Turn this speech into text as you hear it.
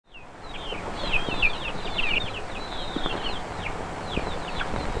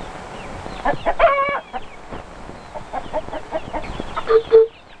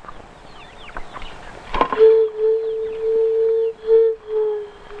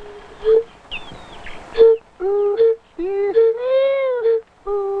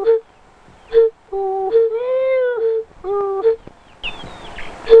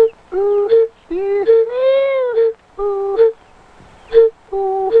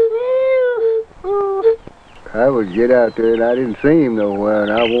I would get out there and I didn't see him nowhere,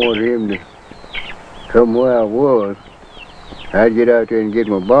 and I wanted him to come where I was. I'd get out there and get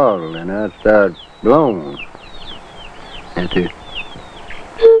my bottle, and I'd start blowing. That's it.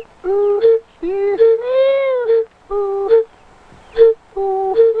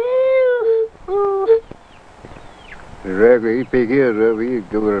 The record, he'd pick his up, he'd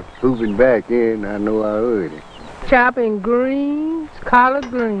go hooping back in, I know I heard it. Chopping greens, collard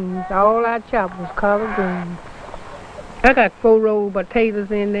greens. All I chopped was collard greens. I got 4 row of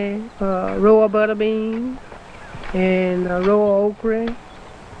potatoes in there, a row of butter beans, and a row of okra,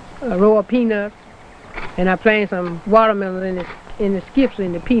 a row of peanuts, and I planted some watermelon in the skips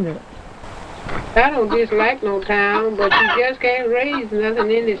in the peanuts. I don't dislike no town, but you just can't raise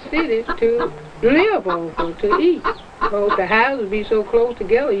nothing in the city to live on, to eat. Both the houses be so close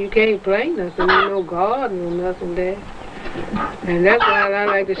together, you can't plant nothing. There's no garden or nothing there. And that's why I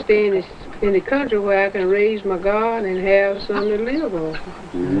like to stay in the country where I can raise my garden and have something to live on.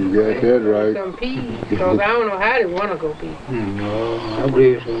 You got that right. Some peas, because I don't know how they want to go peas. No, I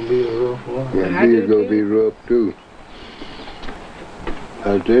believe it's going to be a rough one. Yeah, it's going to be rough too.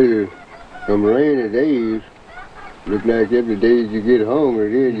 I tell you, some rainy days, look like every day you get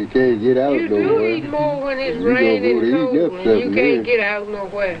hungry, then you can't get out nowhere. You do eat more when it's raining and cold, and you can't get out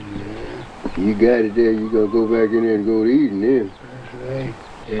nowhere. You got it there, you got to go back in there and go to eating then. That's right.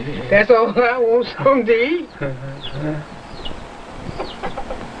 Yeah. That's all I want, something to eat.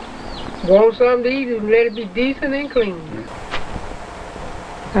 Want something to eat and let it be decent and clean.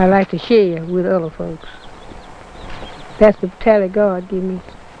 I like to share with other folks. That's the talent God give me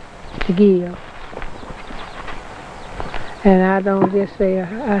to give. And I don't just say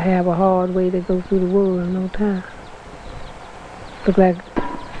I have a hard way to go through the world no time. Look like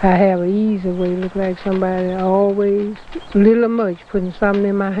I have an easy way. Look like somebody always, little or much, putting something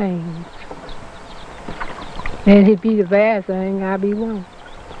in my hands. And it be the bad thing, I be wrong.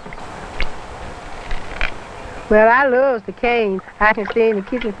 Well, I love the cane. I can stay in the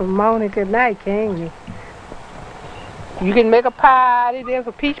kitchen from morning till night, can't you? You can make a pie out of this,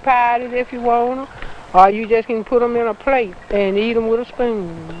 a peach pie out of this if you want them. Or you just can put them in a plate and eat them with a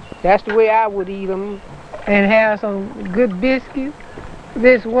spoon. That's the way I would eat them. And have some good biscuits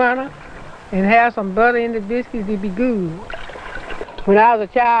this winter. And have some butter in the biscuits, it'd be good. When I was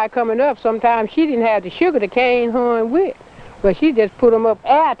a child coming up, sometimes she didn't have the sugar the cane hung with. But she just put them up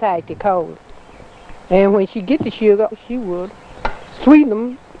airtight to cold. And when she get the sugar, she would sweeten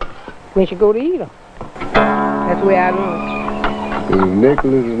them when she go to eat them. That's the way I learned. A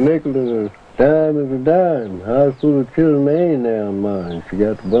nickel is a nickel and a dime is a dime. House full of children, they ain't now mine. She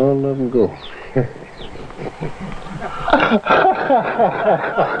got the bundle of them go.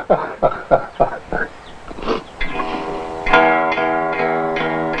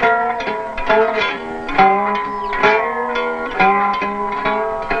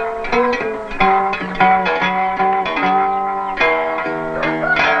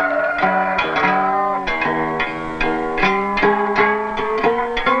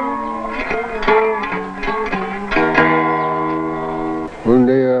 One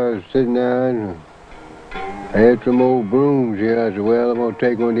day I was sitting there and I had some old brooms here. I said, well, I'm going to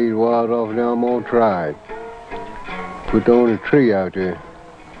take one of these wires off now. I'm going to try it. Put on a tree out there.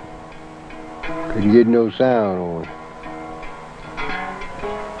 Couldn't get no sound on it.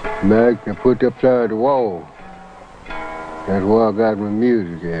 Back, I put it upside the wall. That's where I got my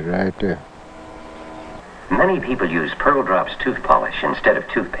music at, right there. Many people use Pearl Drops tooth polish instead of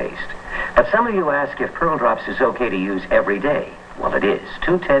toothpaste. But some of you ask if Pearl Drops is okay to use every day. Well, it is.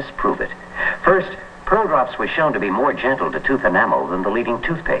 2 tests prove it. First, Pearl Drops was shown to be more gentle to tooth enamel than the leading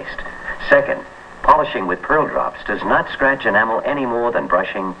toothpaste. Second, polishing with Pearl Drops does not scratch enamel any more than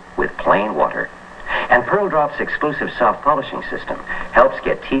brushing with plain water. And Pearl Drops' exclusive soft polishing system helps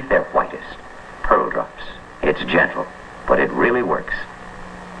get teeth their whitest. Pearl Drops. It's gentle, but it really works.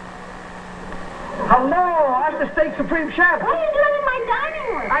 Hello, I'm the Steak Supreme Chef. What are you doing in my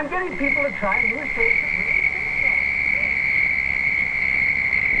dining room? I'm getting people to try new Steak Supreme.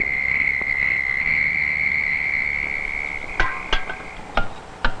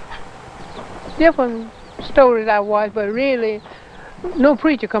 Different stories I watch, but really, no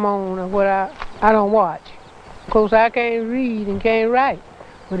preacher come on what I don't watch. Of course, I can't read and can't write,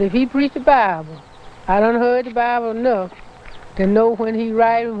 but if he preach the Bible, I done heard the Bible enough to know when he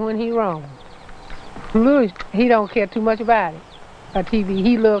right and when he wrong. Louis, he don't care too much about it, or TV.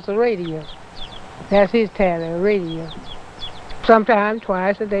 He loves the radio. That's his talent, radio. Sometimes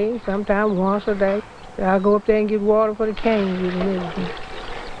twice a day, sometimes once a day. I'll go up there and get water for the cane with him and everything.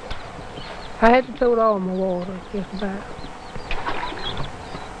 I had to tote all my water, just about.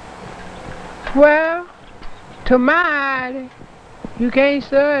 Well, To my eye, you can't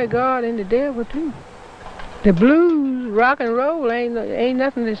serve God and the devil too. The blues, rock and roll ain't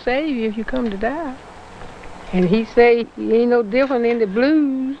nothing to save you if you come to die. And he say he ain't no different in the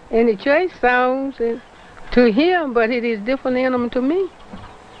blues and the church songs to him, but it is different in them to me.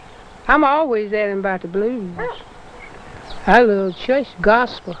 I'm always asking about the blues. I love church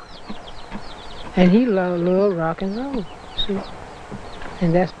gospel, and he love rock and roll. See,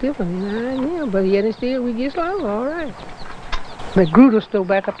 and that's different in I and him. But yet and still we get along all right. But Gruder's still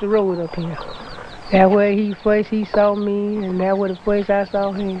back up the road up here. That where he saw me, and that where the first I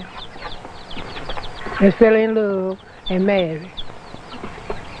saw him. They fell in love and married.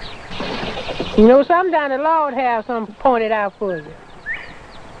 You know, sometimes the Lord have something pointed out for you.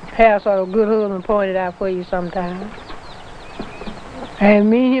 Have sort of a good husband pointed out for you sometimes. And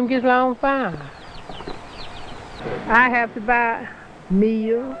me and him gets along fine. I have to buy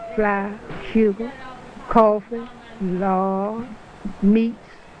meal, flour, sugar, coffee, lard, meats,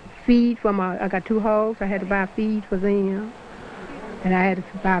 feed for I got 2 hogs, I had to buy feed for them. And I had to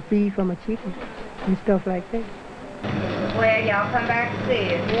buy feed for my chickens and stuff like that. Well, y'all come back to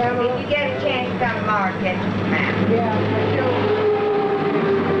see us. Yeah, well, if you get a chance to come tomorrow, catch us some out. Yeah, sure.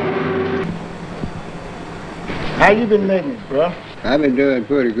 How you been making it, bro? I've been doing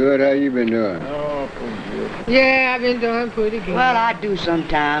pretty good. How you been doing? Oh, pretty good. Yeah, I've been doing pretty good. Well, I do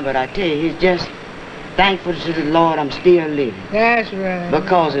sometime, but I tell you, it's just thankful to the Lord I'm still living. That's right.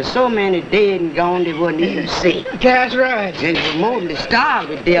 Because there's so many dead and gone they wasn't even sick. That's right. And it was more than starved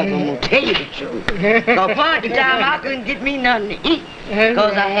to death, I'm going to tell you the truth. Because part of the time I couldn't get me nothing to eat.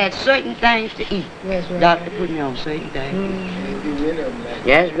 Because I had certain things to eat. That's right. Doctor put me on certain things.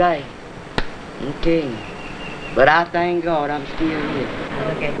 That's right. I'm telling you. But I thank God I'm still here.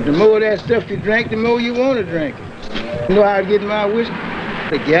 The more of that stuff you drink, the more you want to drink it. You know how I get my whiskey?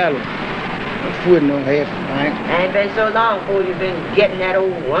 A gallon. I'm footing on half a pint. Ain't been so long before you've been getting that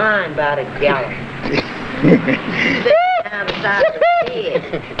old wine by the gallon. Down beside the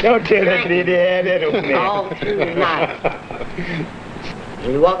bed. Don't tell that they had that over there. All through the night.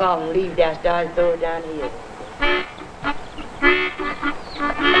 When you walk off and leave that, start to throw it down here.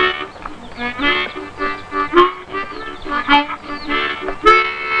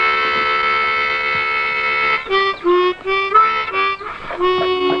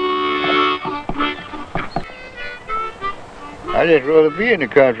 I'd just rather be in the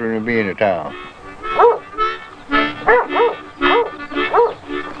country than be in the town.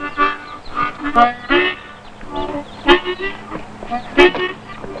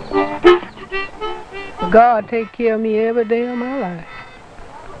 God take care of me every day of my life.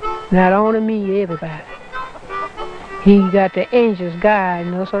 Not only me, everybody. He got the angels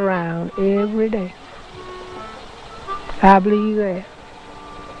guiding us around every day. I believe that.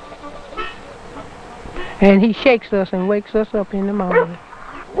 And he shakes us and wakes us up in the morning.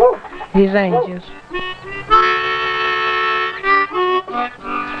 His angels.